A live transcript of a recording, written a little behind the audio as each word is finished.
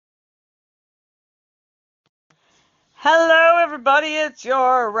Hello, everybody. It's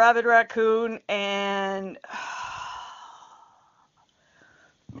your Rabid Raccoon, and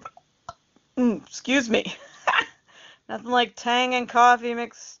excuse me, nothing like Tang and coffee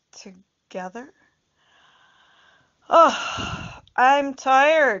mixed together. Oh, I'm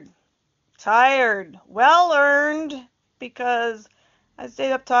tired. Tired. Well earned because I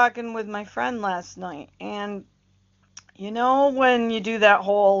stayed up talking with my friend last night, and when you do that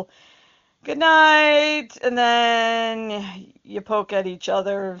whole good night, and then you poke at each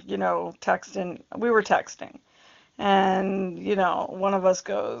other, texting. We were texting. And, one of us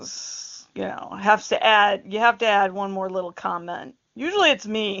goes, you have to add one more little comment. Usually it's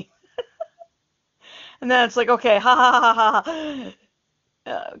me. And then it's like, okay, ha ha ha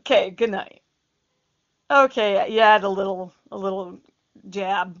ha. Okay, good night. Okay, you add a little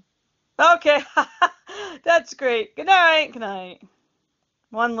jab. Okay, that's great. Good night, good night.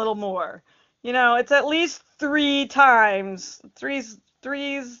 One little more. It's at least three times. Three's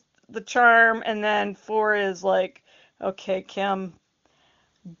the charm, and then four is like, okay, Kim,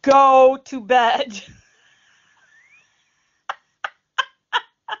 go to bed.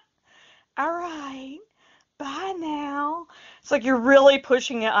 All right, bye now. It's like you're really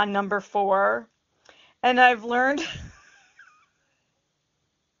pushing it on number four. And I've learned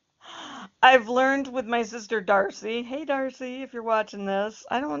with my sister Darcy. Hey Darcy, if you're watching this.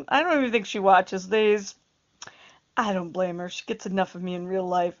 I don't even think she watches these. I don't blame her. She gets enough of me in real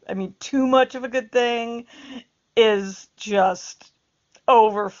life. I mean, too much of a good thing is just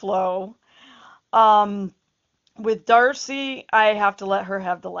overflow. Um, with Darcy, I have to let her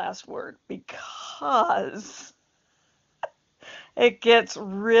have the last word because it gets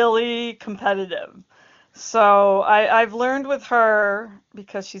really competitive. So I've learned with her,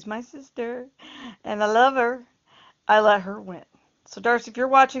 because she's my sister and I love her, I let her win. So Darcy, if you're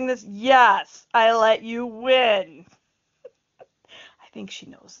watching this, yes, I let you win. I think she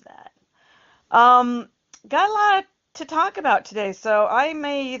knows that. Um, got a lot to talk about today, so I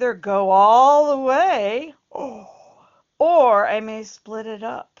may either go all the way, or I may split it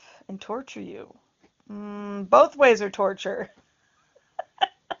up and torture you. Both ways are torture.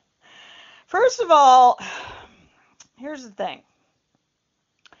 First of all, here's the thing.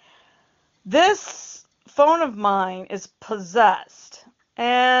 This phone of mine is possessed,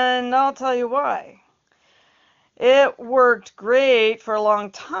 and I'll tell you why. It worked great for a long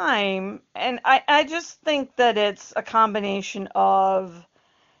time, and I just think that it's a combination of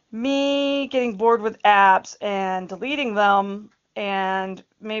me getting bored with apps and deleting them, and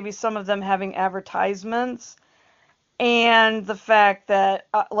maybe some of them having advertisements, and the fact that,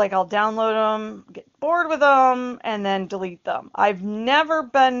 like, I'll download them, get bored with them, and then delete them. I've never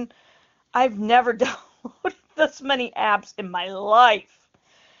downloaded this many apps in my life,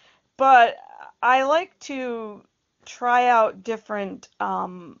 but I like to try out different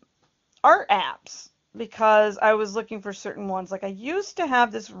art apps because I was looking for certain ones. Like, I used to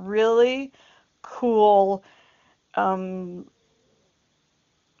have this really cool, um,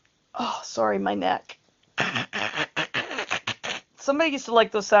 oh, sorry, my neck. Somebody used to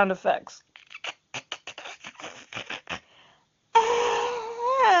like those sound effects.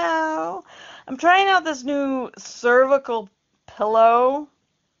 Ow. I'm trying out this new cervical pillow.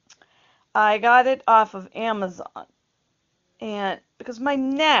 I got it off of Amazon, and because my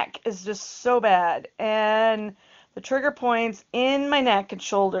neck is just so bad, and the trigger points in my neck and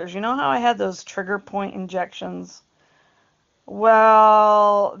shoulders, you know how I had those trigger point injections?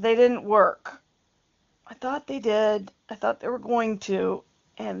 Well, they didn't work. I thought they did. I thought they were going to,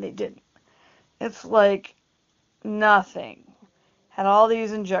 and they didn't. It's like nothing. Had all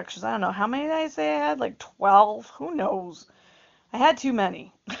these injections. I don't know how many did I say I had? Like 12? Who knows? I had too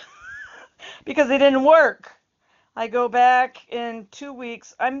many because they didn't work. I go back in 2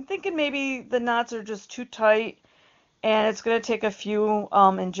 weeks. I'm thinking maybe the knots are just too tight and it's going to take a few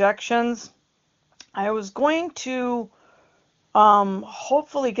injections. I was going to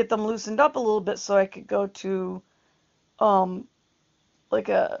hopefully get them loosened up a little bit so I could go to um, like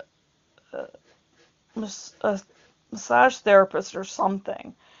a, a massage therapist or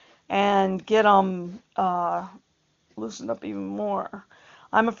something and get them loosened up even more.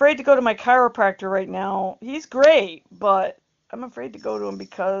 I'm afraid to go to my chiropractor right now. He's great, but I'm afraid to go to him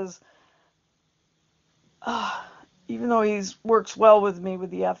because uh, even though he works well with me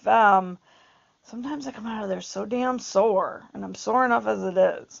with the FM, sometimes I come out of there so damn sore, and I'm sore enough as it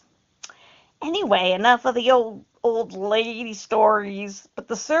is. Anyway, enough of the old lady stories, but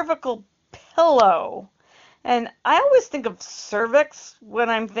the cervical pillow. And I always think of cervix when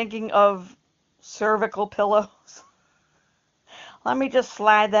I'm thinking of cervical pillows. Let me just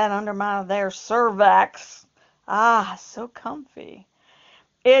slide that under my there cervix. Ah, so comfy.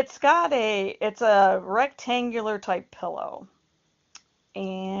 It's a rectangular type pillow,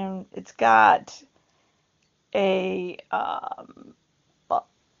 and it's got a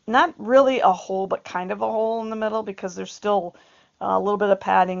not really a hole, but kind of a hole in the middle because there's still a little bit of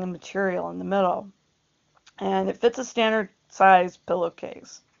padding and material in the middle, and it fits a standard size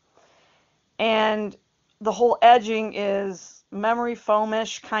pillowcase. And the whole edging is memory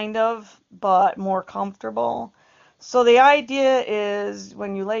foamish kind of, but more comfortable. So the idea is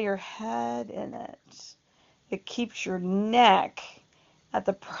when you lay your head in it, it keeps your neck at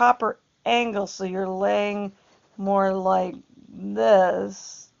the proper angle so you're laying more like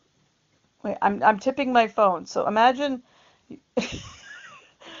this. Wait, I'm tipping my phone. So imagine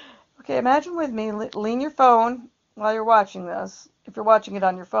okay, imagine with me, lean your phone while you're watching this, if you're watching it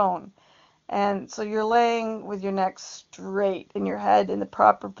on your phone. And so you're laying with your neck straight and your head in the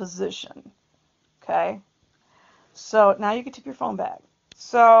proper position. Okay? So now you can tip your phone back.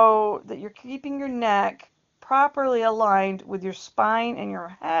 So that you're keeping your neck properly aligned with your spine and your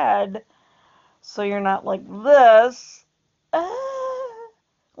head so you're not like this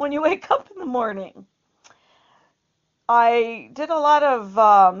when you wake up in the morning. I did a lot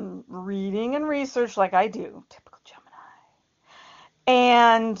of reading and research like I do, typical Gemini.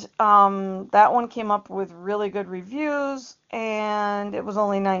 And that one came up with really good reviews, and it was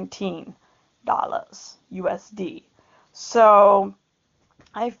only $19 USD. So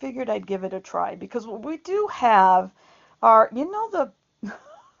I figured I'd give it a try because what we do have are, you're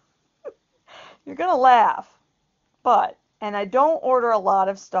going to laugh, and I don't order a lot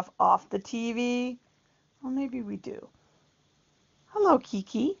of stuff off the TV. Well, maybe we do. Hello,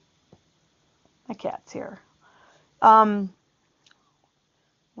 Kiki. My cat's here. What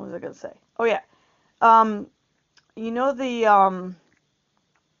was I going to say? Oh, yeah. Um, you know the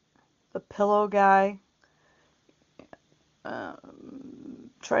pillow guy?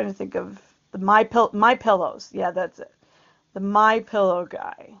 Trying to think of the My Pillows. Yeah, that's it. The My Pillow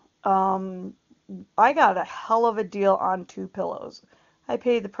guy. I got a hell of a deal on 2 pillows. I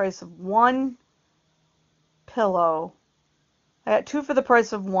paid the price of 1 pillow. I got 2 for the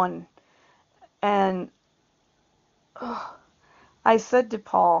price of 1. And I said to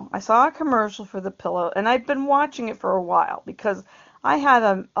Paul, I saw a commercial for the pillow, and I'd been watching it for a while because I had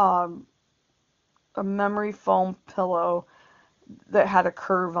a memory foam pillow that had a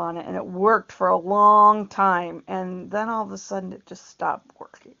curve on it, and it worked for a long time, and then all of a sudden it just stopped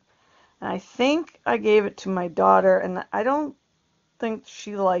working. And I think I gave it to my daughter, and I don't think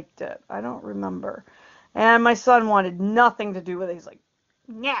she liked it. I don't remember. And my son wanted nothing to do with it. He's like,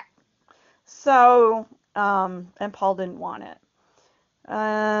 yeah. So, and Paul didn't want it.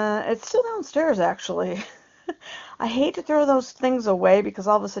 It's still downstairs, actually. I hate to throw those things away because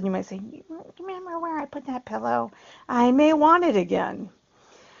all of a sudden you might say, remember where I put that pillow? I may want it again.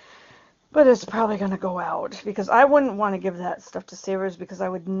 But it's probably going to go out because I wouldn't want to give that stuff to Savers because I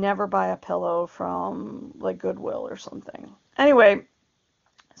would never buy a pillow from like Goodwill or something. Anyway,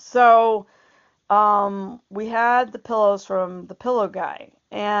 so we had the pillows from the Pillow Guy,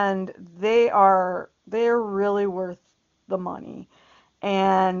 and they're really worth the money.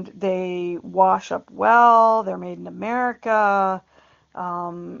 And they wash up well, they're made in America,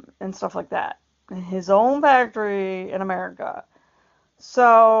 and stuff like that. In his own factory in America.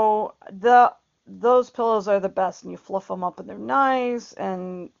 So those pillows are the best, and you fluff them up and they're nice,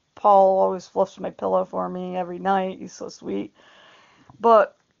 and Paul always fluffs my pillow for me every night. He's so sweet.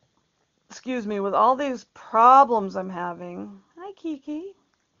 But, excuse me, with all these problems I'm having, hi Kiki,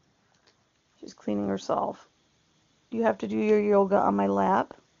 she's cleaning herself. You have to do your yoga on my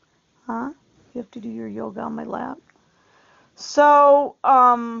lap? Huh? You have to do your yoga on my lap? So,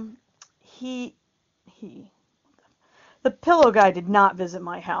 he, the Pillow Guy did not visit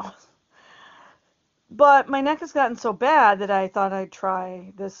my house. But my neck has gotten so bad that I thought I'd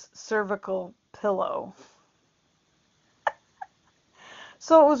try this cervical pillow.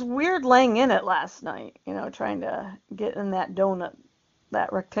 So it was weird laying in it last night, trying to get in that donut,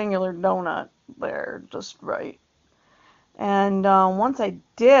 that rectangular donut there just right. And once I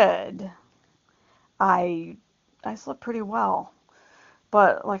did, I slept pretty well.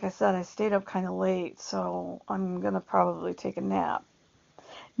 But like I said, I stayed up kind of late, so I'm going to probably take a nap.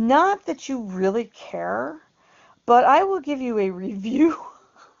 Not that you really care, but I will give you a review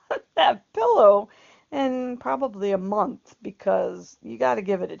of that pillow in probably a month because you got to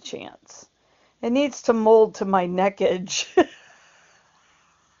give it a chance. It needs to mold to my neck edge.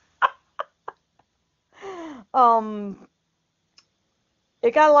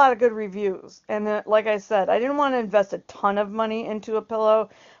 it got a lot of good reviews. And like I said, I didn't want to invest a ton of money into a pillow,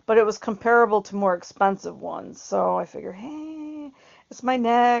 but it was comparable to more expensive ones. So I figured, hey, it's my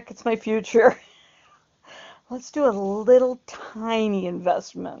neck, it's my future. Let's do a little tiny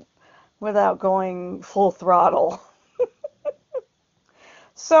investment without going full throttle.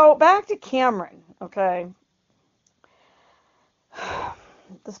 So back to Cameron, okay?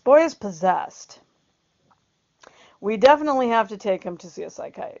 This boy is possessed. We definitely have to take him to see a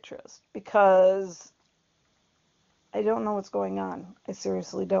psychiatrist because I don't know what's going on. I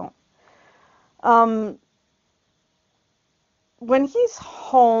seriously don't. Um, when he's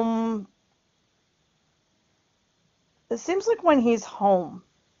home, it seems like when he's home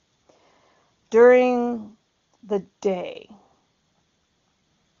during the day,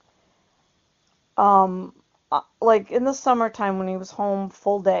 um, like in the summertime when he was home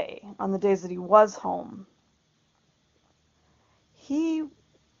full day, on the days that he was home, he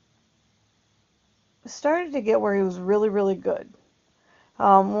started to get where he was really, really good.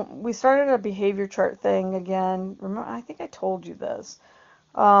 We started a behavior chart thing again. Remember, I think I told you this.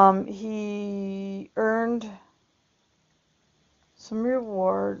 He earned some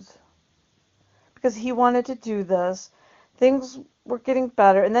rewards because he wanted to do this. Things were getting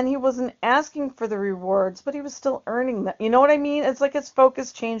better, and then he wasn't asking for the rewards, but he was still earning them. You know what I mean? It's like his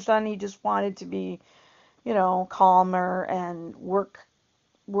focus changed on he just wanted to be, calmer and work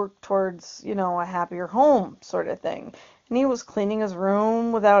towards, a happier home sort of thing. And he was cleaning his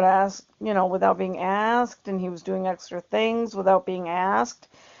room without being asked, and he was doing extra things without being asked.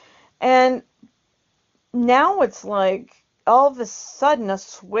 And now it's like all of a sudden a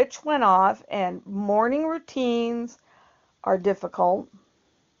switch went off and morning routines are difficult.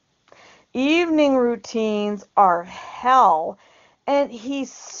 Evening routines are hell. And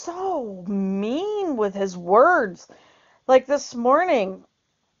he's so mean with his words. Like this morning,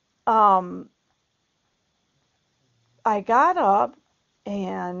 I got up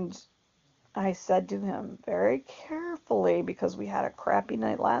and I said to him very carefully, because we had a crappy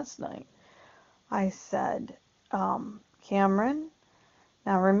night last night, I said, Cameron,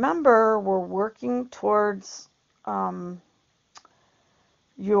 now remember, we're working towards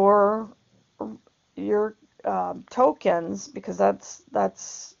your tokens, because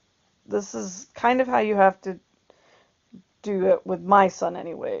this is kind of how you have to do it with my son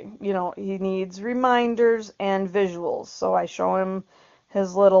anyway. He needs reminders and visuals. So I show him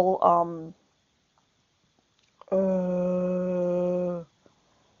his little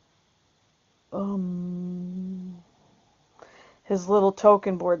his little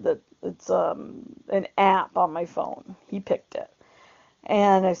token board that it's an app on my phone. He picked it.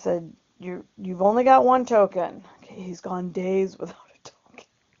 And I said, you've only got one token. Okay, he's gone days without a token.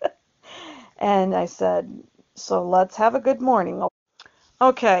 And I said, so let's have a good morning.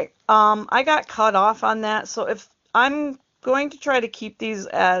 Okay, I got cut off on that. So if I'm going to try to keep these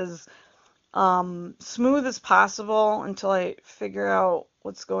as smooth as possible until I figure out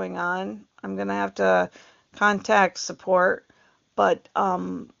what's going on, I'm gonna have to contact support. But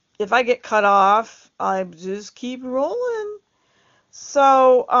if I get cut off, I just keep rolling.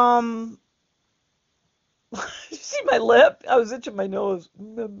 So, you see my lip? I was itching my nose.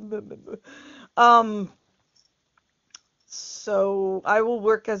 So I will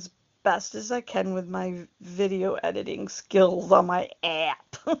work as best as I can with my video editing skills on my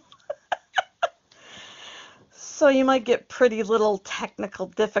app. So you might get pretty little technical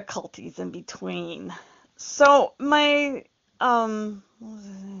difficulties in between. So what was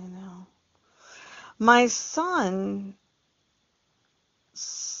I saying now? My son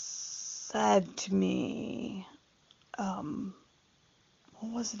said to me,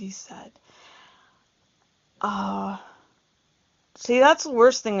 what was it he said? See, that's the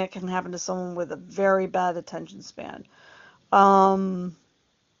worst thing that can happen to someone with a very bad attention span. Oh,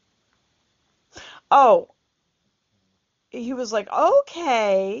 he was like,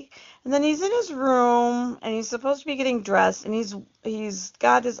 okay. And then he's in his room and he's supposed to be getting dressed and he's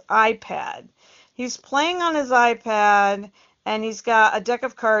got his iPad. He's playing on his iPad and he's got a deck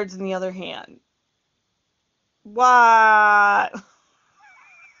of cards in the other hand. What?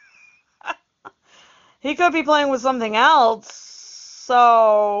 He could be playing with something else.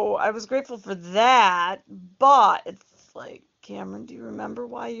 So I was grateful for that. But it's like, Cameron, do you remember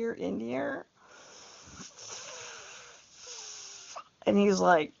why you're in here? And he's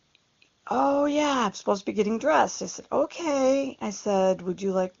like, oh yeah, I'm supposed to be getting dressed. I said, okay. I said, would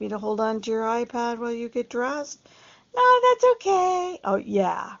you like me to hold on to your iPad while you get dressed? No, that's okay. Oh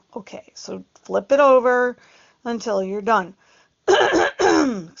yeah, okay. So flip it over until you're done.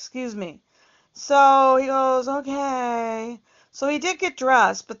 Excuse me. So he goes, okay. So he did get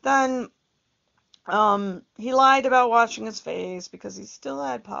dressed, but then he lied about washing his face because he still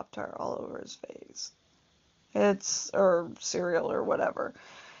had Pop-Tart all over his face. Or cereal or whatever.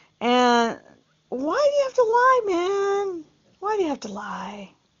 And why do you have to lie, man? Why do you have to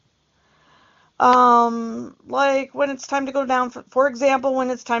lie? Like when it's time to go down for example, when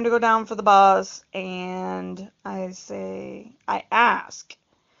it's time to go down for the bus and I ask,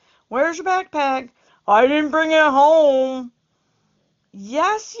 where's your backpack? I didn't bring it home.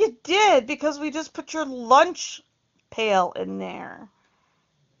 Yes, you did, because we just put your lunch pail in there.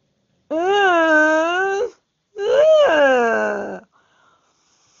 Uh, uh.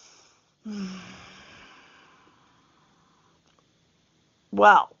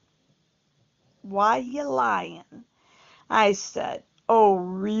 Well, why you lying? I said, oh,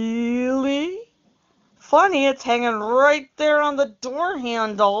 really? Funny, it's hanging right there on the door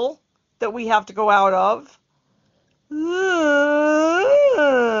handle that we have to go out of.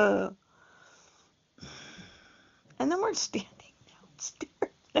 And then we're standing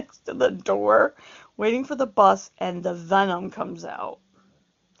downstairs next to the door, waiting for the bus, and the venom comes out.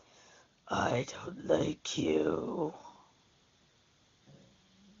 I don't like you.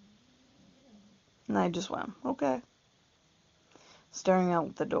 And I just went, okay. Staring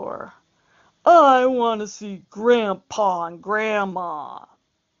out the door. I want to see Grandpa and Grandma.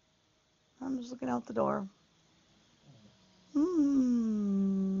 I'm just looking out the door.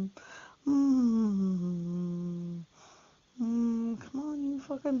 Come on, you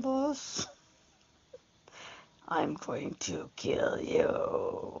fucking bus. I'm going to kill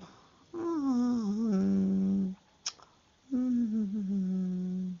you. Where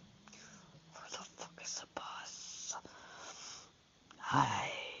the fuck is the bus?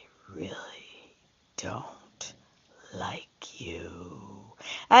 I really don't like you.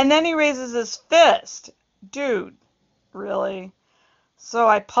 And then he raises his fist. Dude, really? So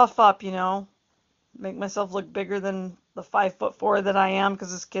I puff up, make myself look bigger than the 5'4" that I am,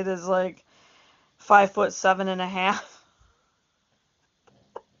 because this kid is like 5'7.5".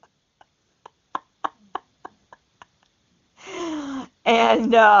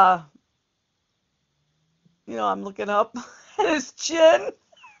 And I'm looking up at his chin.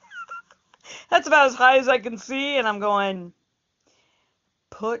 That's about as high as I can see, and I'm going,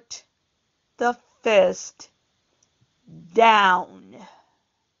 put the fist down.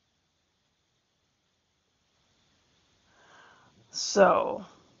 So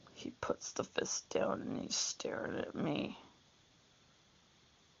he puts the fist down and he's staring at me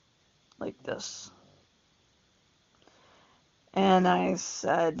like this. And I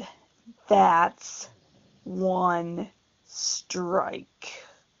said, that's one strike.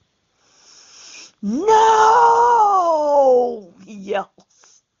 No! He yells.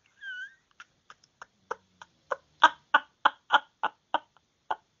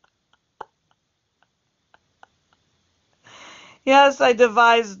 Yes, I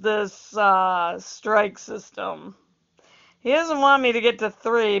devised this strike system. He doesn't want me to get to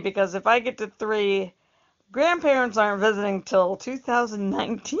 3, because if I get to 3, grandparents aren't visiting till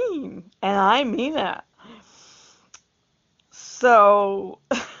 2019. And I mean it. So...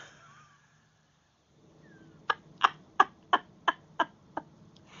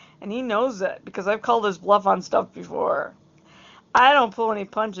 And he knows it, because I've called his bluff on stuff before. I don't pull any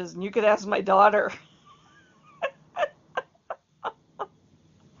punches, and you could ask my daughter.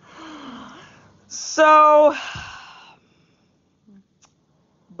 So,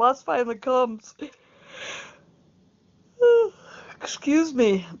 bus finally comes. Excuse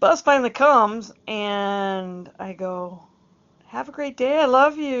me. Bus finally comes, and I go, have a great day, I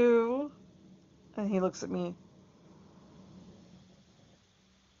love you. And he looks at me.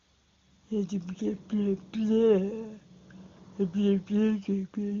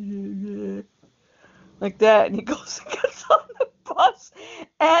 Like that, and he goes and gets on the bus,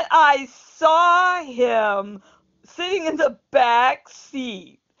 and I saw him sitting in the back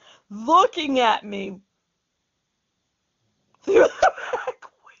seat, looking at me through the back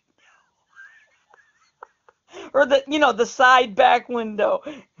window, or the side back window,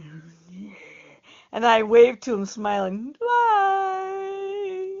 and I waved to him, smiling,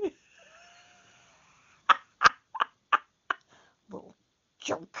 bye, little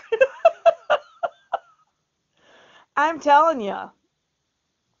jerk. I'm telling you,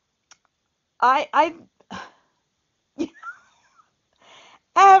 I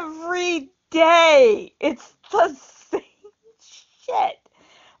every day it's the same shit.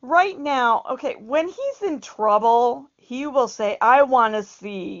 Right now, okay, when he's in trouble, he will say, I want to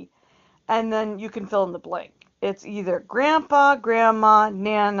see, and then you can fill in the blank. It's either Grandpa, Grandma,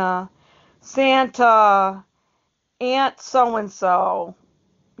 Nana, Santa, Aunt so and so.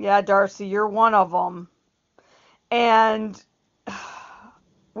 Yeah, Darcy, you're one of them. And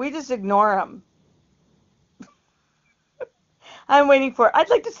we just ignore them. I'm waiting for. I'd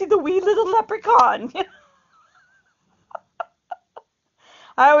like to see the wee little leprechaun.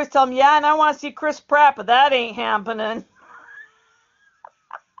 I always tell them, yeah, and I want to see Chris Pratt, but that ain't happening.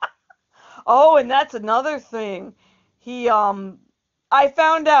 Oh, and that's another thing. I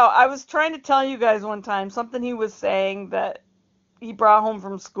found out. I was trying to tell you guys one time something he was saying that he brought home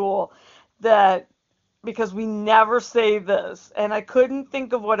from school that because we never say this, and I couldn't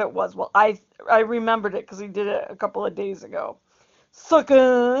think of what it was. Well, I remembered it because he did it a couple of days ago.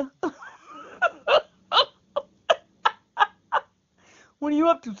 Sucker. What are you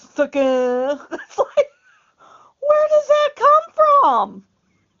up to, sucker? It's like, where does that come from?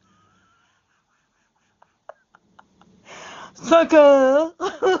 Sucker.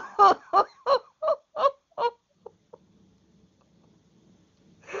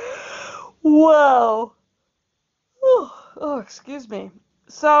 Whoa. Oh, excuse me.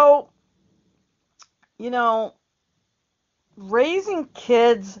 So, you know, raising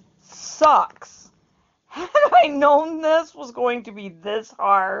kids sucks. Had I known this was going to be this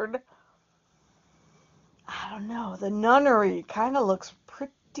hard, I don't know. The nunnery kind of looks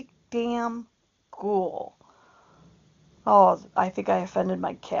pretty damn cool. Oh, I think I offended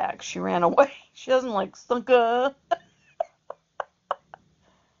my cat. She ran away. She doesn't like sucker.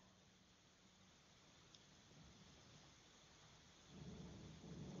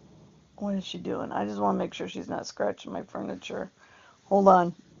 What is she doing? I just want to make sure she's not scratching my furniture. Hold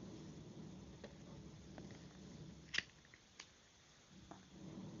on.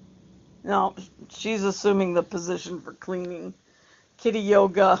 No, she's assuming the position for cleaning. Kitty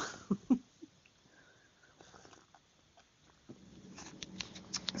yoga.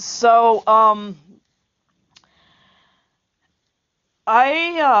 So,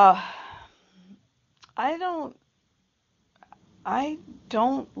 I I don't I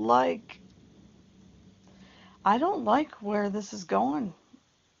don't like I don't like where this is going,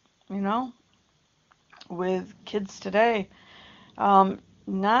 you know, with kids today.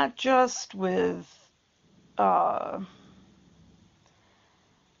 Not just with uh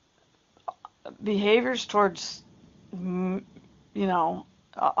behaviors towards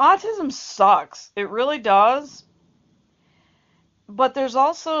autism sucks. It really does. But there's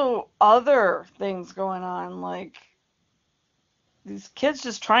also other things going on, like these kids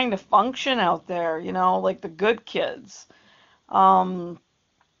just trying to function out there, like the good kids. Um,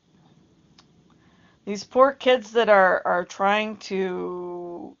 these poor kids that are trying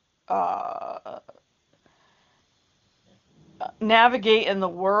to uh, navigate in the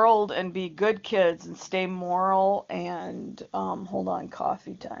world and be good kids and stay moral and hold on,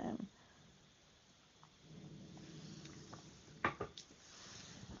 coffee time.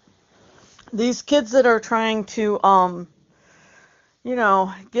 These kids that are trying to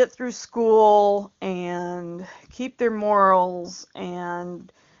get through school and keep their morals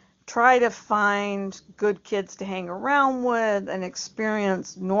and try to find good kids to hang around with and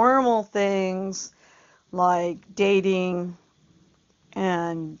experience normal things like dating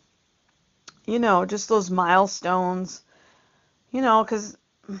and, just those milestones, because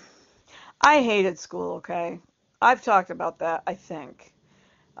I hated school, okay? I've talked about that, I think.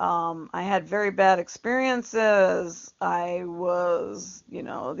 I had very bad experiences. I was,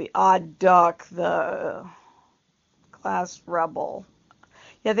 the odd duck, the class rebel.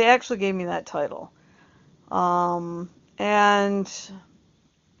 Yeah, they actually gave me that title. And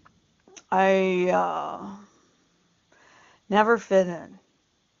I never fit in.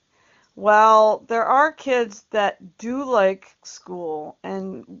 Well, there are kids that do like school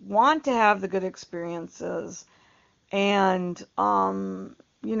and want to have the good experiences and,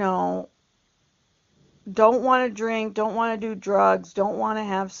 don't want to drink, don't want to do drugs, don't want to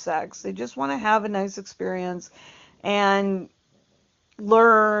have sex. They just want to have a nice experience and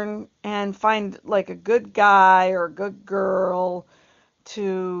learn and find like a good guy or a good girl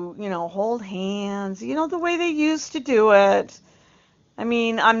to, hold hands, the way they used to do it. I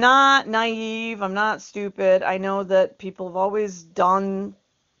mean, I'm not naive, I'm not stupid. I know that people have always done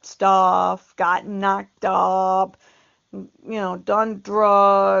stuff, gotten knocked up, done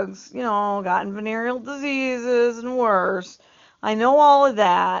drugs, gotten venereal diseases and worse. I know all of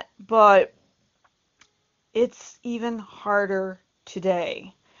that, but it's even harder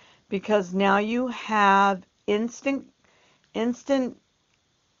today because now you have instant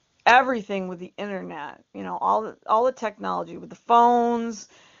everything with the internet, all the technology with the phones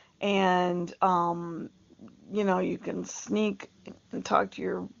and you can sneak and talk to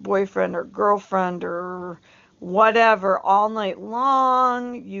your boyfriend or girlfriend or whatever all night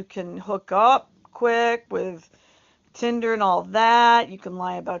long. You can hook up quick with Tinder and all that. You can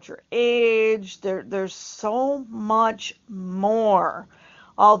lie about your age. There's so much more.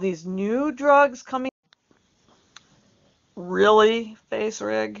 All these new drugs coming. Really, face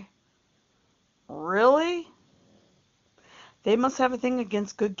rig? Really? They must have a thing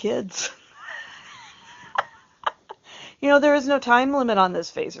against good kids. There is no time limit on this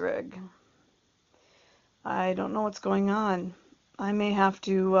face rig. I don't know what's going on. I may have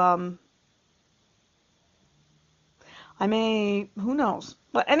to, who knows?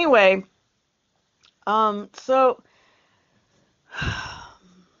 But anyway, so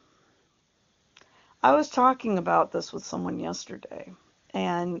I was talking about this with someone yesterday,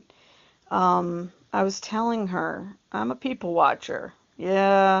 and I was telling her I'm a people watcher.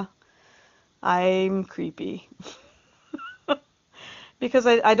 Yeah, I'm creepy because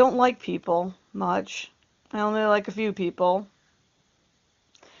I don't like people much. I only like a few people,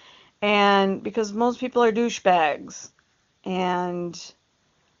 and because most people are douchebags, and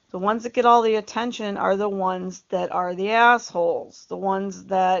the ones that get all the attention are the ones that are the assholes, the ones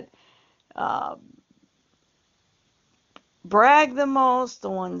that uh, brag the most, the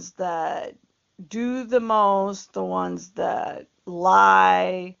ones that do the most, the ones that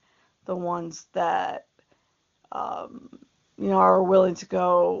lie, the ones that um, are willing to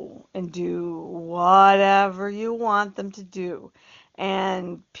go and do whatever you want them to do.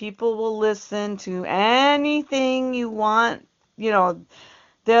 And people will listen to anything you want. They'll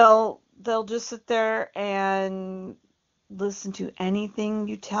just sit there and listen to anything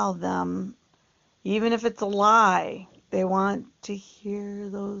you tell them, even if it's a lie. They want to hear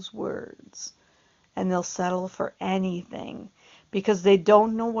those words, and they'll settle for anything because they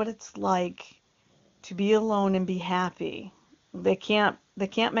don't know what it's like to be alone and be happy. They can't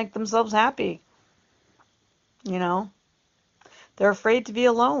make themselves happy, you know? They're afraid to be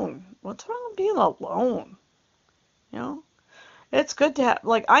alone. What's wrong with being alone? You know? It's good to have,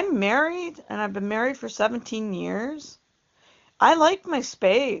 like, I'm married and I've been married for 17 years. I like my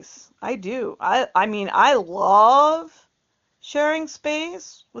space. I do. I mean, I love sharing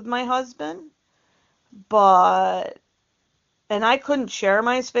space with my husband, but and I couldn't share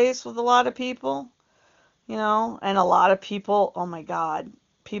my space with a lot of people, and a lot of people, oh my God,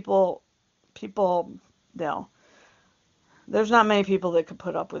 people, there's not many people that could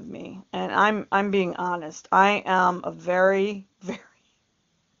put up with me. And I'm being honest. I am a very, very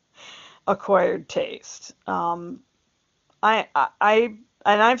acquired taste. I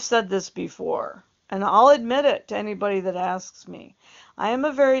and I've said this before, and I'll admit it to anybody that asks me. I am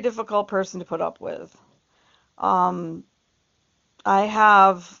a very difficult person to put up with. Um, I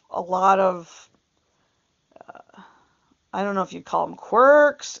have a lot of, I don't know if you'd call them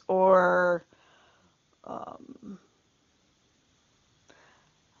quirks or um,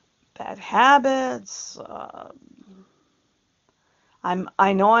 bad habits.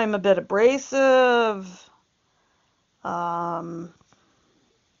 I know I'm a bit abrasive. Um,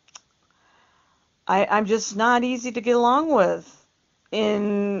 I'm just not easy to get along with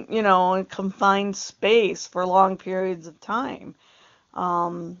in confined space for long periods of time.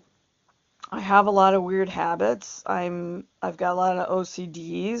 Um, I have a lot of weird habits. I've got a lot of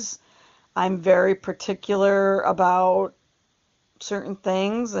OCDs. I'm very particular about certain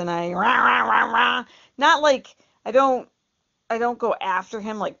things, and I rah, rah, rah, rah. Not like I don't go after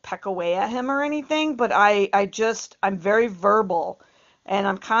him, like peck away at him or anything, but I'm very verbal, and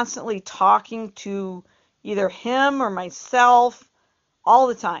I'm constantly talking to either him or myself all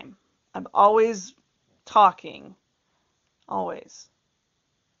the time. I'm always talking, always,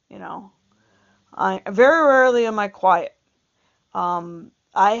 you know. I very rarely am I quiet. Um,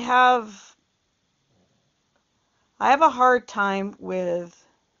 I have I have a hard time with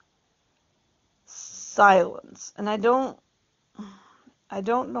silence, and I don't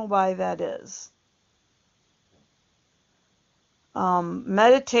know why that is.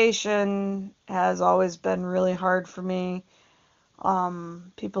 Meditation has always been really hard for me.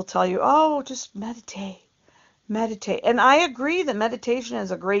 People tell you, oh, just meditate, meditate. And I agree that meditation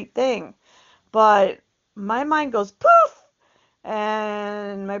is a great thing, but my mind goes poof,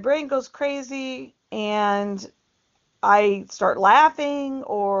 and my brain goes crazy, and I start laughing,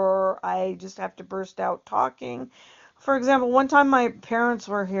 or I just have to burst out talking. For example, one time my parents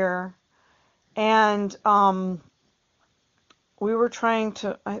were here, and we were trying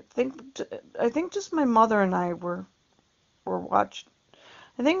to. I think just my mother and I were watching.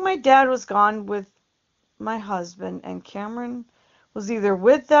 I think my dad was gone with my husband, and Cameron was either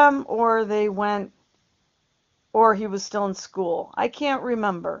with them or they went, or he was still in school. I can't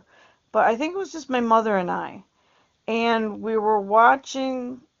remember, but I think it was just my mother and I. and we were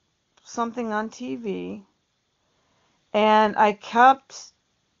watching something on TV, and I kept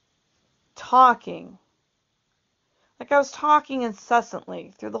talking. Like I was talking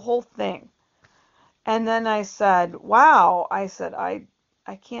incessantly through the whole thing. And then I said, wow, I said, I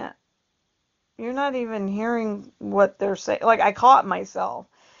can't, you're not even hearing what they're saying. Like I caught myself.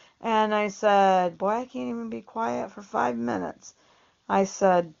 And I said, boy, I can't even be quiet for 5 minutes. I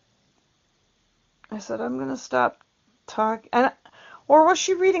said, I'm going to stop talking. Or was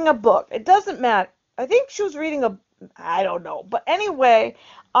she reading a book? It doesn't matter. I think she was reading I don't know. But anyway,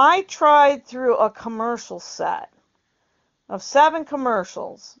 I tried through a commercial set of 7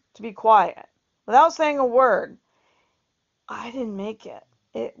 commercials to be quiet without saying a word. I didn't make it.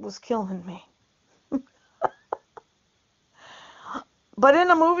 It was killing me. But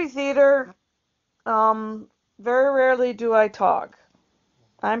in a movie theater, very rarely do I talk.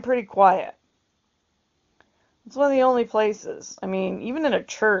 I'm pretty quiet. It's one of the only places. I mean, even in a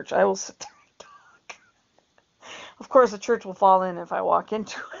church, I will sit there and talk. Of course, the church will fall in if I walk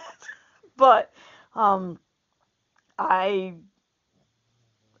into it. But I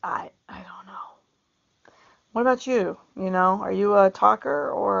don't know. What about you? Are you a talker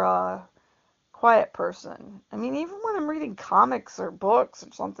or a quiet person? I mean, even when I'm reading comics or books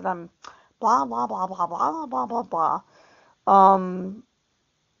or something, I'm blah blah blah blah blah blah blah blah. Um,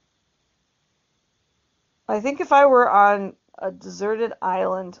 I think if I were on a deserted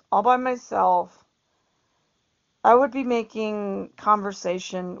island all by myself, I would be making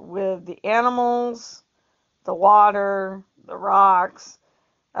conversation with the animals, the water, the rocks.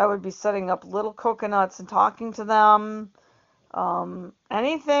 I would be setting up little coconuts and talking to them.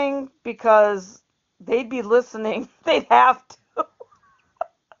 Anything because they'd be listening. They'd have to.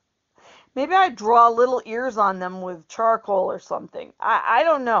 Maybe I'd draw little ears on them with charcoal or something. I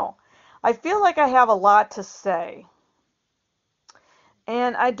don't know. I feel like I have a lot to say.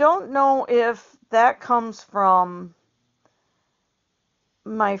 And I don't know if that comes from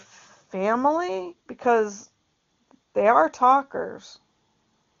my family because they are talkers.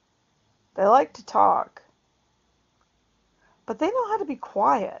 They like to talk. But they know how to be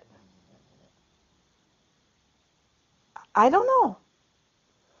quiet. I don't know.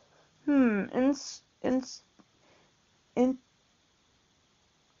 In, in,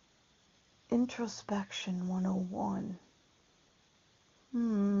 introspection 101.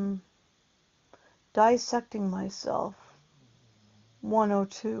 Dissecting myself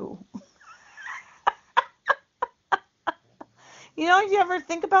 102. You ever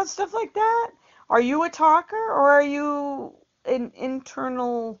think about stuff like that? Are you a talker or are you an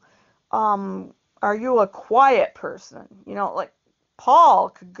internal, are you a quiet person? Like Paul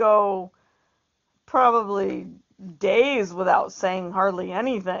could go probably days without saying hardly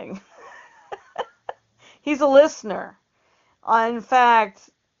anything. He's a listener. In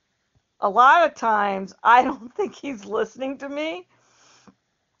fact, a lot of times I don't think he's listening to me.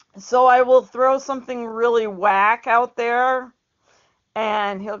 So I will throw something really whack out there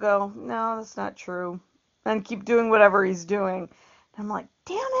and he'll go, no, that's not true. And keep doing whatever he's doing. And I'm like,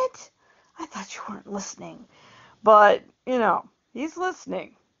 damn it. I thought you weren't listening. But, he's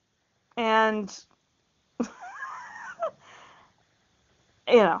listening. And,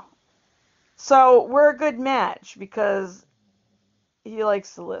 so we're a good match because he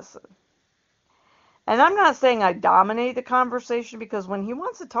likes to listen. And I'm not saying I dominate the conversation because when he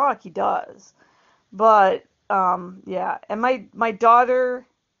wants to talk, he does. But yeah, and my daughter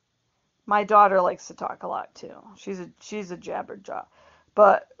likes to talk a lot too. She's a jabberjaw.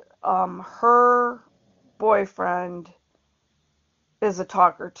 But her boyfriend is a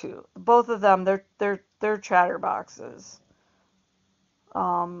talker too. Both of them, they're chatterboxes.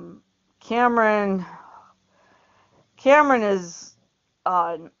 Cameron is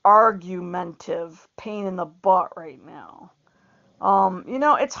an argumentative pain in the butt right now.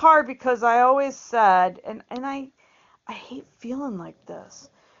 It's hard because I always said, and I hate feeling like this,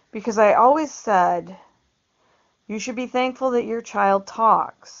 because I always said, you should be thankful that your child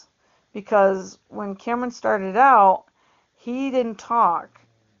talks. Because when Cameron started out, he didn't talk.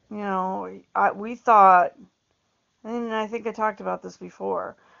 We thought, and I think I talked about this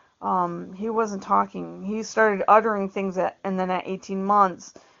before, he wasn't talking. He started uttering things and then at 18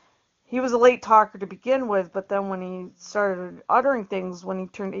 months, he was a late talker to begin with, but then when he started uttering things, when he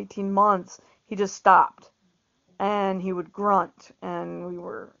turned 18 months, he just stopped. And he would grunt, and we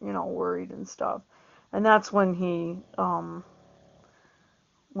were, worried and stuff. And that's when he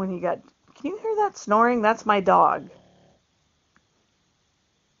got, can you hear that snoring? That's my dog.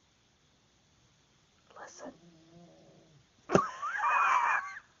 Listen.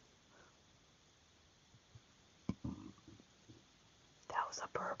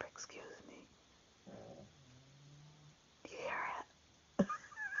 burp, excuse me. Do you hear it?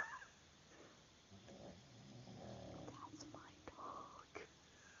 That's my dog.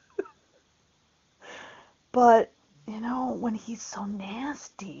 But, when he's so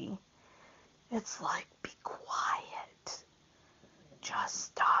nasty, it's like, be quiet. Just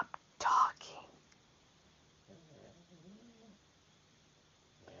stop talking.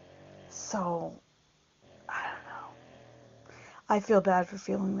 So, I don't know. I feel bad for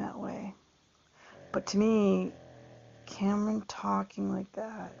feeling that way. But to me, Cameron talking like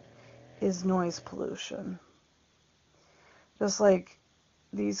that is noise pollution. Just like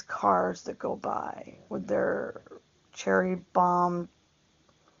these cars that go by with their cherry bomb,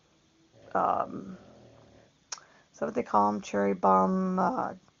 is that what they call them? Cherry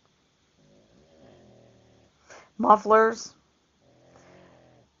bomb mufflers.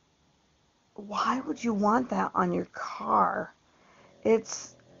 Why would you want that on your car?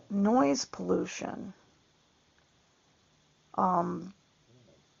 It's noise pollution. I,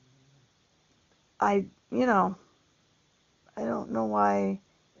 I don't know why.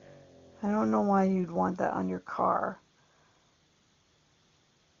 I don't know why you'd want that on your car.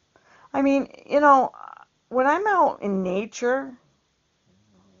 I mean, when I'm out in nature,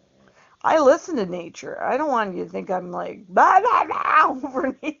 I listen to nature. I don't want you to think I'm like, blah, blah, blah,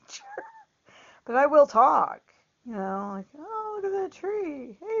 over nature. But I will talk. Like, oh, look at that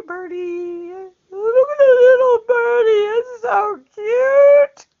tree. Hey, birdie. Look at that little birdie. It's so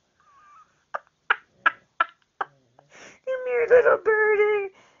cute. Come here, little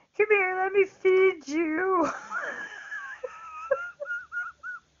birdie. Come here, let me feed you.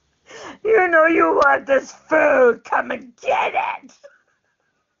 You know you want this food. Come and get it.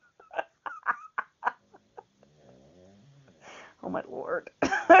 Oh, my Lord.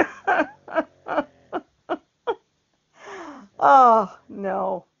 Oh,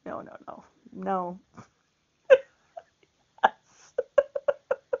 no. No, no, no. No. Yes.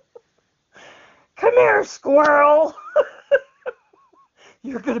 Come here, Squirrel.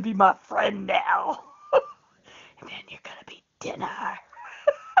 You're going to be my friend now. And then you're going to be dinner.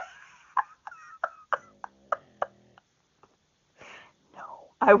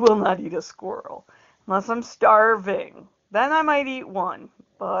 No, I will not eat a squirrel unless I'm starving. Then I might eat one,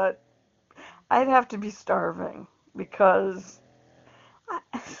 but I'd have to be starving because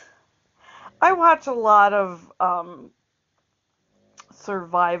I watch a lot of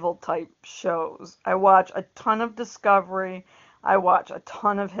survival type shows. I watch a ton of Discovery. I watch a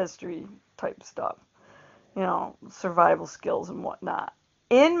ton of history type stuff. Survival skills and whatnot.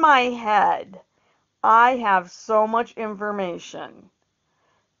 In my head, I have so much information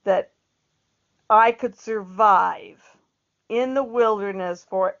that I could survive in the wilderness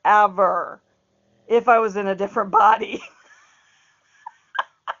forever if I was in a different body.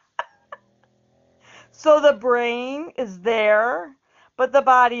 So the brain is there, but the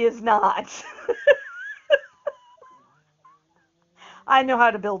body is not. I know how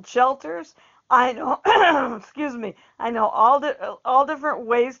to build shelters. I know, excuse me, I know all different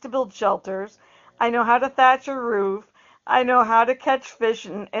ways to build shelters. I know how to thatch a roof. I know how to catch fish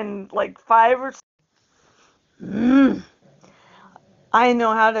in like 5 or 6. I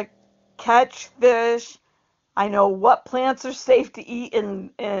know how to catch fish. I know what plants are safe to eat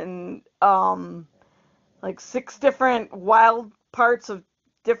in like 6 different wild parts of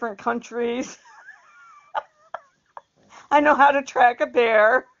different countries. I know how to track a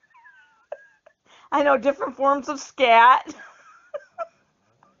bear. I know different forms of scat.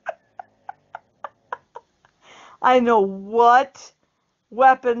 I know what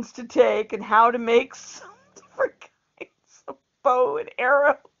weapons to take and how to make some different kinds of bow and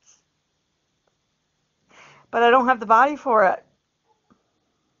arrows. But I don't have the body for it.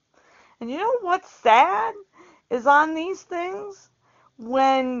 And you know what's sad is on these things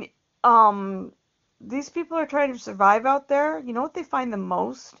when these people are trying to survive out there, you know what they find the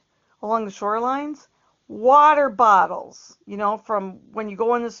most along the shorelines? Water bottles. From when you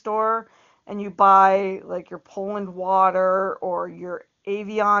go in the store and you buy like your Poland water or your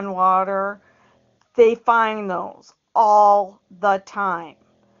Avion water, they find those all the time.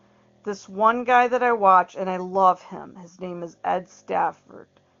 This one guy that I watch, and I love him, his name is Ed Stafford.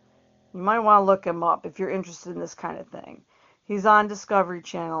 You might want to look him up if you're interested in this kind of thing. He's on Discovery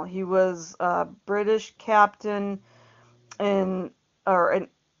Channel. He was a British captain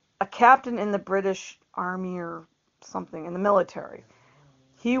a captain in the British Army or something, in the military.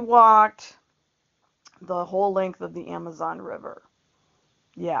 He walked the whole length of the Amazon River.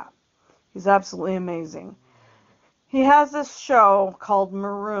 Yeah, he's absolutely amazing. He has this show called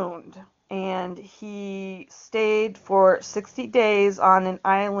Marooned, and he stayed for 60 days on an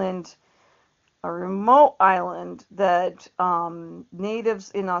island, a remote island that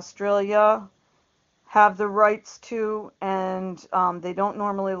natives in Australia have the rights to, and they don't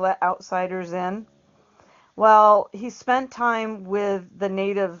normally let outsiders in. Well, he spent time with the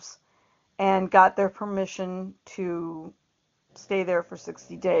natives and got their permission to stay there for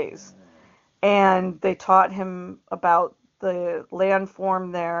 60 days. And they taught him about the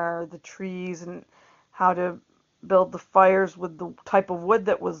landform there, the trees, and how to build the fires with the type of wood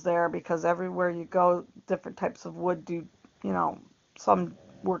that was there, because everywhere you go, different types of wood do, some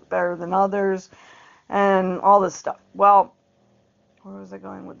work better than others, and all this stuff. Well, where was I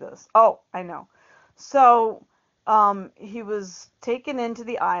going with this? Oh, I know. So he was taken into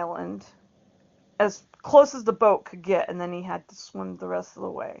the island as close as the boat could get, and then he had to swim the rest of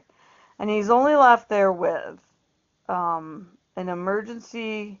the way. And he's only left there with an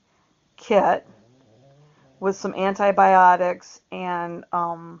emergency kit with some antibiotics and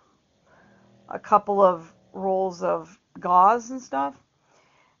a couple of rolls of gauze and stuff,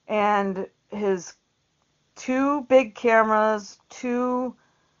 and his two big cameras,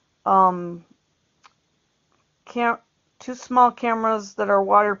 um, two small cameras that are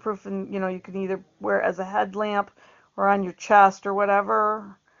waterproof, and you can either wear it as a headlamp or on your chest or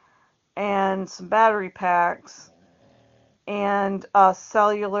whatever, and some battery packs, and a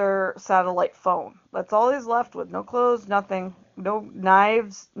cellular satellite phone. That's all he's left with. No clothes, nothing. No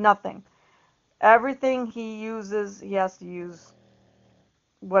knives, nothing. Everything he uses, he has to use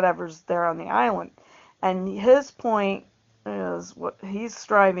whatever's there on the island. And his point is, what he's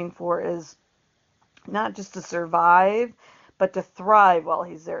striving for is not just to survive, but to thrive while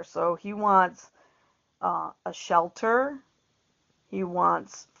he's there. So he wants a shelter, he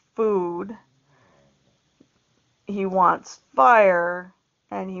wants food, he wants fire,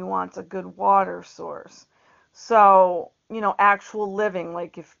 and he wants a good water source. So, actual living,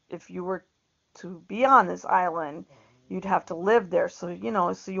 like if you were to be on this island, you'd have to live there. So,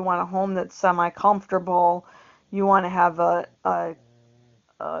 so you want a home that's semi-comfortable. You want to have a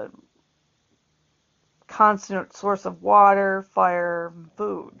constant source of water, fire,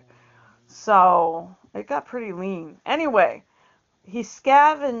 food. So it got pretty lean. Anyway, he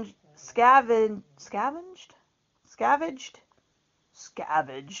scavenged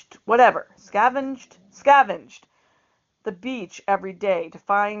the beach every day to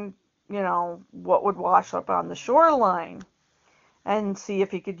find, what would wash up on the shoreline, and see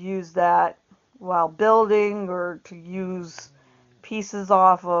if he could use that while building, or to use pieces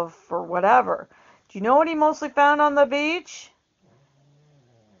off of for whatever. Do you know what he mostly found on the beach?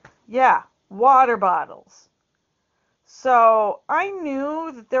 Yeah, water bottles. So I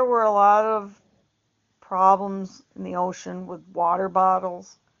knew that there were a lot of problems in the ocean with water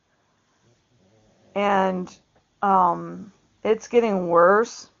bottles, and it's getting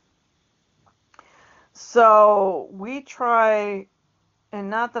worse. So we try, and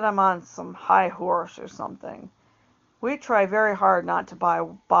not that I'm on some high horse or something, we try very hard not to buy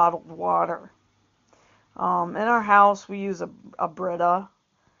bottled water. In our house, we use a Brita,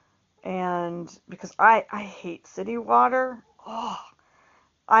 and because I hate city water. Oh,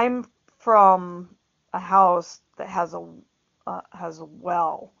 I'm from a house that has a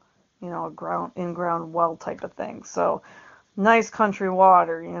well, a in-ground well type of thing. So nice country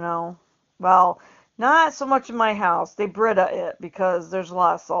water, Well, not so much in my house. They Brita it because there's a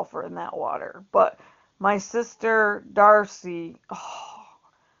lot of sulfur in that water. But my sister Darcy, oh,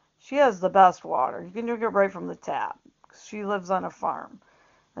 she has the best water. You can drink it right from the tap. She lives on a farm,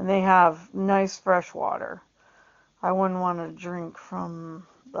 and they have nice fresh water. I wouldn't want to drink from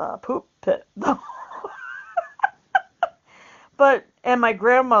the poop pit, though. And my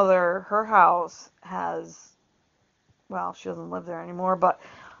grandmother, her house has, well, she doesn't live there anymore, but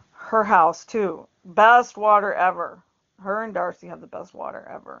her house too. Best water ever. Her and Darcy have the best water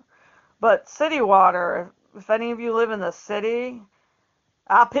ever. But city water, if any of you live in the city,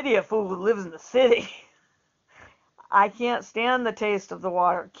 I pity a fool who lives in the city. I can't stand the taste of the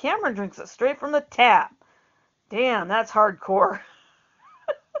water. Cameron drinks it straight from the tap. Damn, that's hardcore.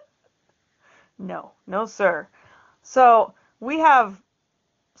 No, no sir. So we have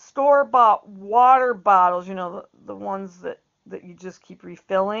store-bought water bottles, the ones that you just keep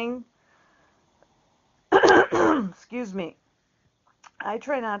refilling. Excuse me. I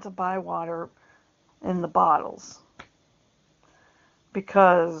try not to buy water in the bottles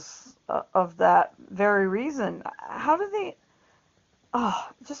because of that very reason. How do they... Oh,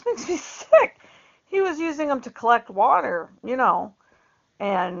 it just makes me sick. He was using them to collect water,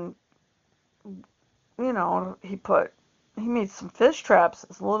 and, he put he made some fish traps,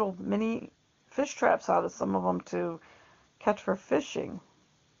 little mini fish traps out of some of them to catch for fishing.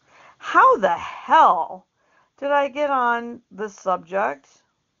 How the hell did I get on this subject?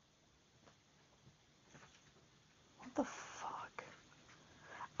 What the fuck?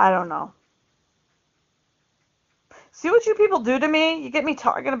 I don't know. See what you people do to me? You get me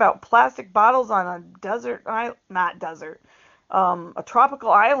talking about plastic bottles on a desert island, not desert, a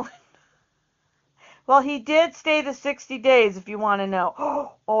tropical island. Well, he did stay the 60 days, if you want to know.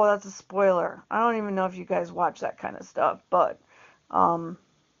 Oh, that's a spoiler. I don't even know if you guys watch that kind of stuff, but,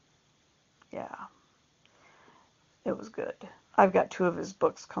 yeah, it was good. I've got 2 of his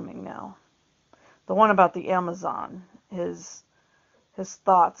books coming now. The one about the Amazon, his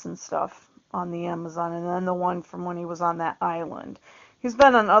thoughts and stuff on the Amazon, and then the one from when he was on that island. He's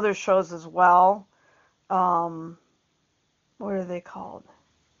been on other shows as well. What are they called?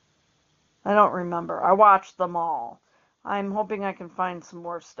 I don't remember. I watched them all. I'm hoping I can find some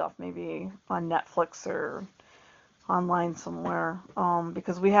more stuff, maybe on Netflix or online somewhere,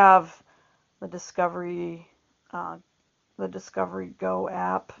 because we have the Discovery Go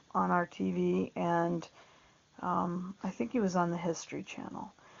app on our TV, and I think he was on the History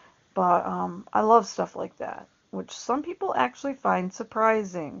Channel. But I love stuff like that, which some people actually find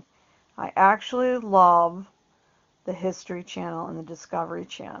surprising. I actually love the History Channel and the Discovery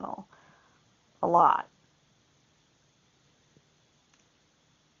Channel a lot.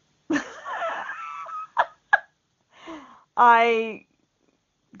 I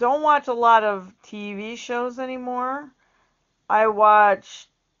don't watch a lot of TV shows anymore. I watch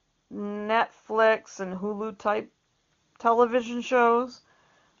Netflix and Hulu type television shows.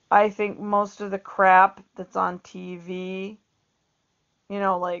 I think most of the crap that's on TV,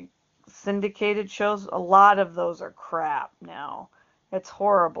 like syndicated shows, a lot of those are crap now. It's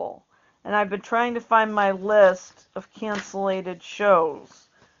horrible. And I've been trying to find my list of canceled shows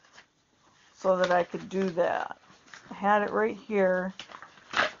so that I could do that. I had it right here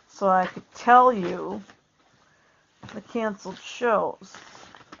so I could tell you the canceled shows.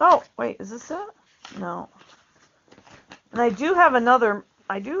 Oh, wait, is this it? No. And I do have another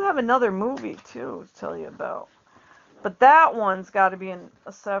movie too to tell you about. But that one's got to be in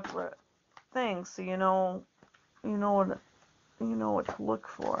a separate thing, so you know what to look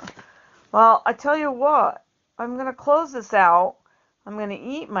for. Well, I tell you what, I'm going to close this out. I'm going to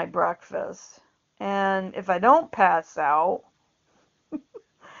eat my breakfast, and if I don't pass out,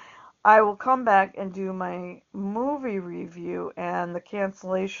 I will come back and do my movie review and the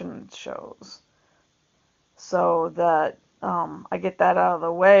cancellation shows, so that I get that out of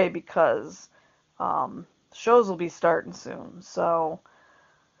the way, because shows will be starting soon. So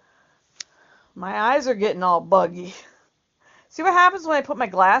my eyes are getting all buggy. See what happens when I put my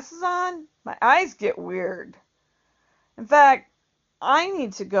glasses on? My eyes get weird. In fact, I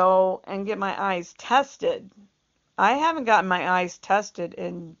need to go and get my eyes tested. I haven't gotten my eyes tested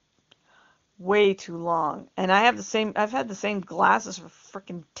in way too long. And I've had the same glasses for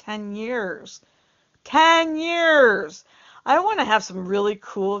freaking 10 years. 10 years! I want to have some really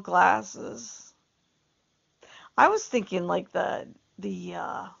cool glasses. I was thinking like the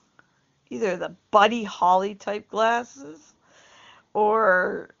either the Buddy Holly type glasses,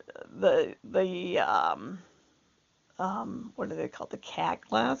 or the what are they called? The cat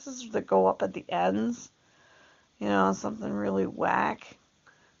glasses that go up at the ends. Something really whack.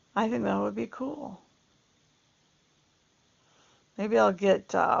 I think that would be cool. Maybe I'll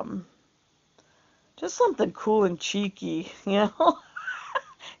get just something cool and cheeky,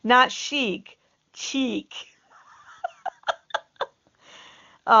 Not chic, cheek.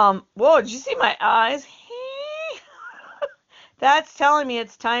 Whoa, did you see my eyes? That's telling me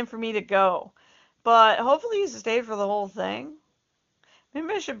it's time for me to go. But hopefully you stay for the whole thing.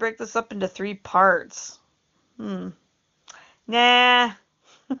 Maybe I should break this up into 3 parts. Nah.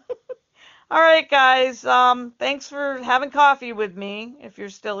 Alright, guys. Thanks for having coffee with me, if you're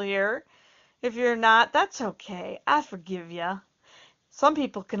still here. If you're not, that's okay. I forgive you. Some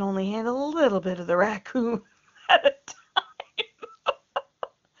people can only handle a little bit of the raccoon at a time.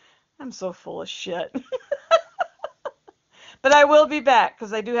 I'm so full of shit. But I will be back,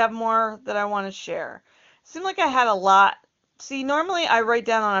 because I do have more that I want to share. It seemed like I had a lot. See, normally I write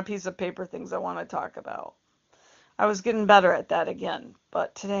down on a piece of paper things I want to talk about. I was getting better at that again,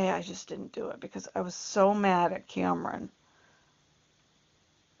 but today I just didn't do it because I was so mad at Cameron.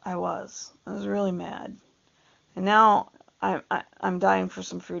 I was really mad. And now I'm dying for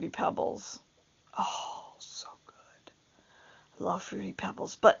some Fruity Pebbles. Oh, so good. I love Fruity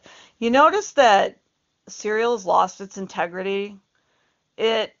Pebbles. But you notice that cereal has lost its integrity.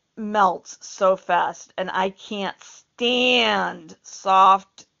 It melts so fast, and I can't stand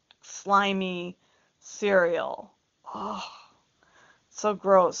soft, slimy cereal. Oh, so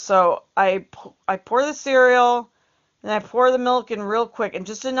gross. So I pour the cereal, and I pour the milk in real quick, and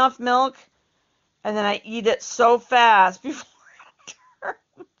just enough milk, and then I eat it so fast before it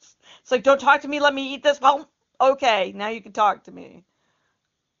turns. It's like, don't talk to me, let me eat this. Well, okay, now you can talk to me.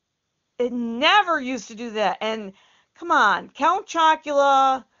 It never used to do that. And come on, Count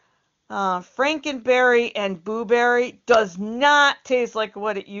Chocula, Frankenberry, and Boo Berry does not taste like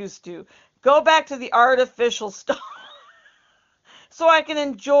what it used to. Go back to the artificial stuff so I can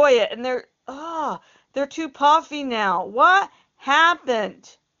enjoy it. And they're too puffy now. What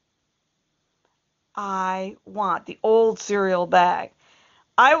happened? I want the old cereal back.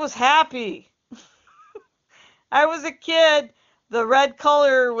 I was happy. I was a kid. The red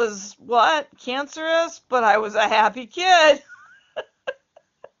color was what? Cancerous, but I was a happy kid.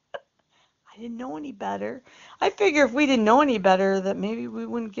 I didn't know any better. I figure if we didn't know any better, that maybe we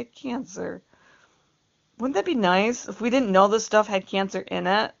wouldn't get cancer. Wouldn't that be nice if we didn't know this stuff had cancer in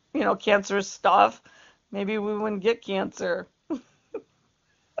it? You know, cancerous stuff. Maybe we wouldn't get cancer.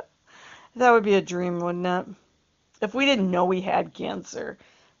 That would be a dream, wouldn't it? If we didn't know we had cancer,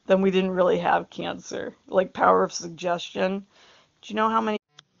 then we didn't really have cancer. Like power of suggestion. Do you know how many?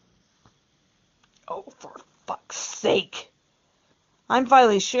 Oh, for fuck's sake. I'm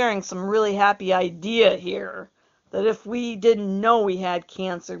finally sharing some really happy idea here. That if we didn't know we had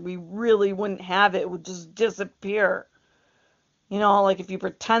cancer, we really wouldn't have it. It would just disappear. You know, like if you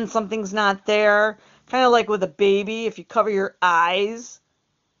pretend something's not there, kind of like with a baby, if you cover your eyes,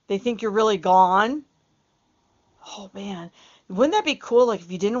 they think you're really gone. Oh man, wouldn't that be cool? Like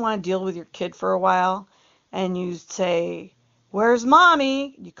if you didn't want to deal with your kid for a while and you say, "Where's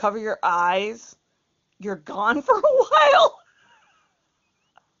mommy?" You cover your eyes, you're gone for a while.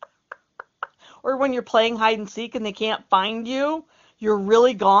 Or when you're playing hide and seek and they can't find you, you're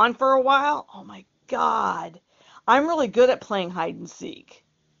really gone for a while. Oh my God. I'm really good at playing hide and seek.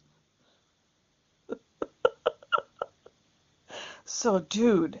 So,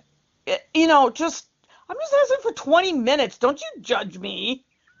 dude, you know, I'm just asking for 20 minutes. Don't you judge me.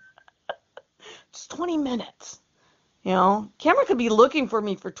 Just 20 minutes. You know, Cameron could be looking for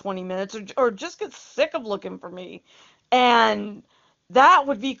me for 20 minutes or just get sick of looking for me. And that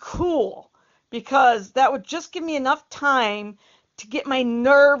would be cool because that would just give me enough time to get my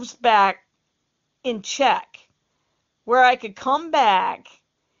nerves back in check where I could come back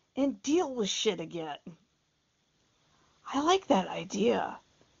and deal with shit again. I like that idea.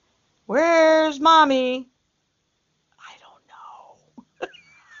 Where's mommy? I don't know.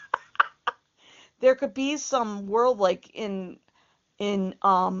 There could be some world like in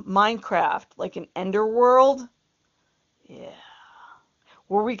Minecraft, like an Ender world. Yeah.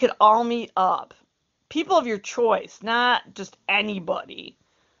 Where we could all meet up. People of your choice, not just anybody.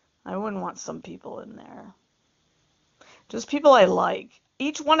 I wouldn't want some people in there. Just people I like.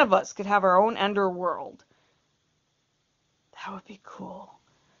 Each one of us could have our own Ender world. That would be cool.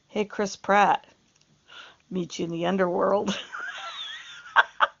 Hey, Chris Pratt. Meet you in the underworld.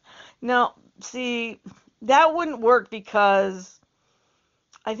 No, see, that wouldn't work because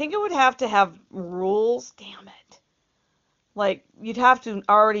I think it would have to have rules. Damn it. Like, you'd have to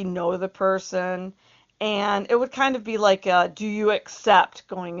already know the person, and it would kind of be like, do you accept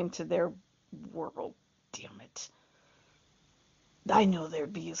going into their world? Damn it. I know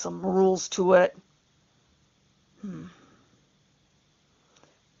there'd be some rules to it.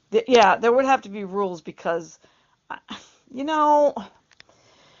 Yeah, there would have to be rules because, you know,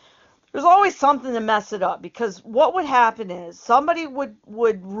 there's always something to mess it up because what would happen is somebody would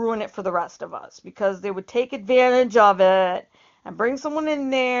ruin it for the rest of us because they would take advantage of it and bring someone in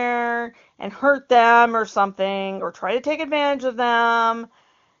there and hurt them or something or try to take advantage of them,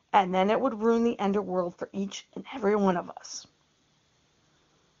 and then it would ruin the underworld for each and every one of us.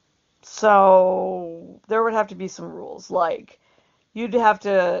 So there would have to be some rules, like you'd have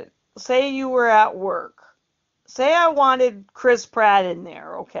to say you were at work. Say I wanted Chris Pratt in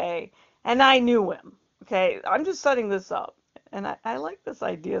there, okay? And I knew him. Okay, I'm just setting this up. And I like this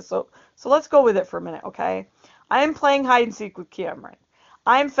idea. So let's go with it for a minute, okay? I am playing hide and seek with Cameron.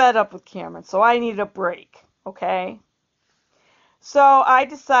 I'm fed up with Cameron, so I need a break, okay? So I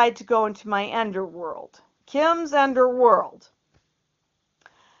decide to go into my Ender world. Kim's Ender world.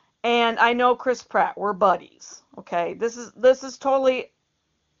 And I know Chris Pratt. We're buddies, okay? This is totally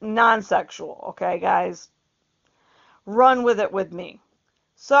non-sexual, okay, guys? Run with it with me.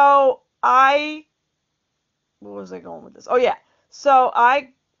 So what was I going with this? Oh yeah. So I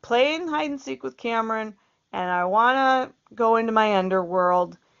play in hide and seek with Cameron, and I want to go into my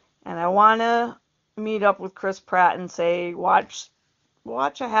underworld, and I want to meet up with Chris Pratt and say, watch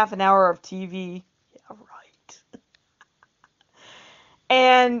a half an hour of TV. Yeah, right.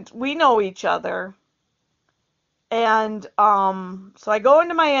 And we know each other. And so I go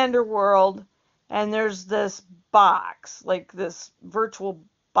into my underworld, and there's this box, like this virtual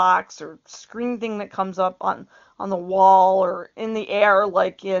box or screen thing that comes up on the wall or in the air,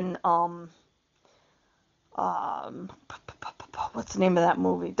 like in um what's the name of that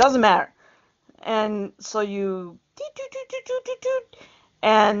movie? Doesn't matter. And so you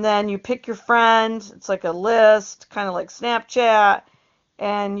and then you pick your friend. It's like a list, kind of like Snapchat,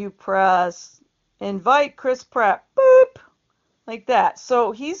 and you press invite Chris Pratt. Boop, like that.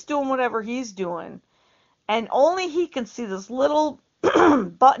 So he's doing whatever he's doing, and only he can see this little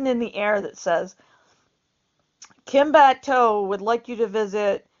button in the air that says, Kim Bateau would like you to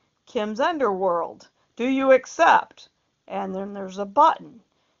visit Kim's Underworld. Do you accept? And then there's a button,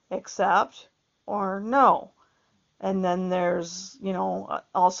 accept or no. And then there's,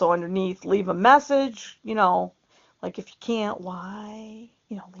 also underneath, leave a message, like if you can't, why?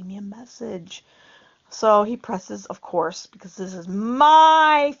 Leave me a message. So he presses, of course, because this is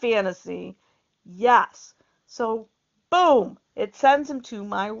my fantasy. Yes. So, boom, it sends him to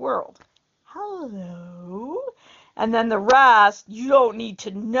my world. Hello. And then the rest, you don't need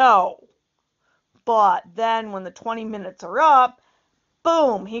to know. But then when the 20 minutes are up,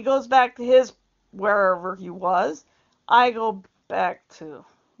 boom, he goes back to his wherever he was. I go back to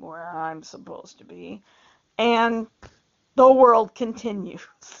where I'm supposed to be. And the world continues.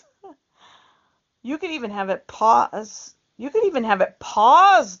 You could even have it pause. You could even have it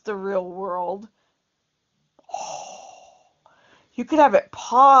pause the real world. You could have it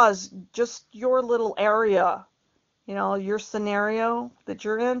pause just your little area, your scenario that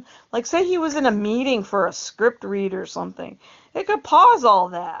you're in. Like, say he was in a meeting for a script read or something. It could pause all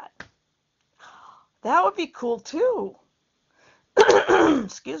that. That would be cool too.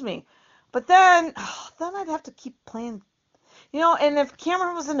 Excuse me. But then I'd have to keep playing. And if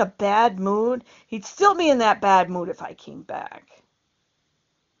Cameron was in a bad mood, he'd still be in that bad mood if I came back.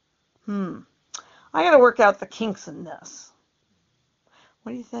 I gotta work out the kinks in this.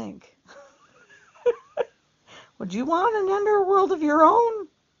 What do you think? Would you want an underworld of your own?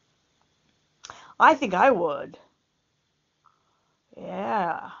 I think I would.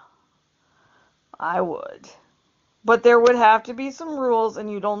 Yeah, I would. But there would have to be some rules,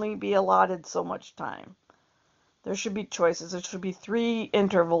 and you'd only be allotted so much time. There should be choices. There should be 3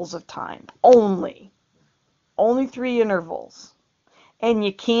 intervals of time. Only 3 intervals. And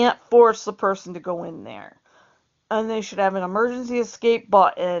you can't force the person to go in there. And they should have an emergency escape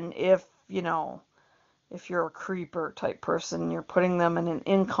button if you're a creeper type person, you're putting them in an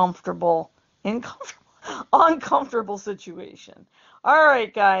uncomfortable situation. All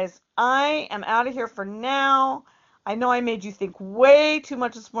right, guys, I am out of here for now. I know I made you think way too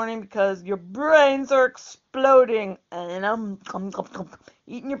much this morning because your brains are exploding, and I'm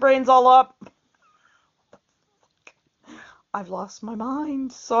eating your brains all up. I've lost my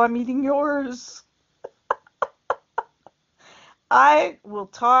mind, so I'm eating yours. I will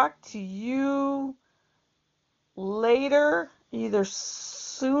talk to you later, either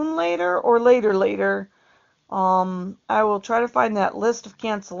soon later or later. I will try to find that list of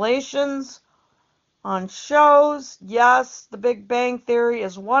cancellations on shows. Yes, The Big Bang Theory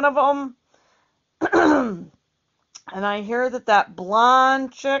is one of them. And I hear that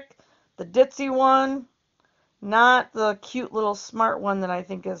blonde chick, the ditzy one, not the cute little smart one that I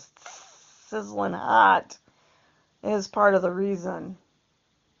think is sizzling hot, is part of the reason.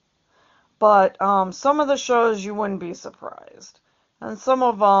 But some of the shows you wouldn't be surprised. And some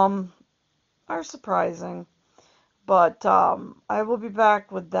of them are surprising. But I will be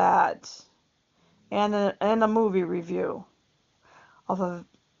back with that. And a movie review of a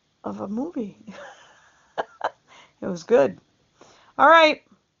movie. It was good. All right.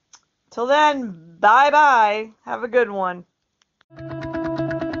 Till then, bye-bye. Have a good one.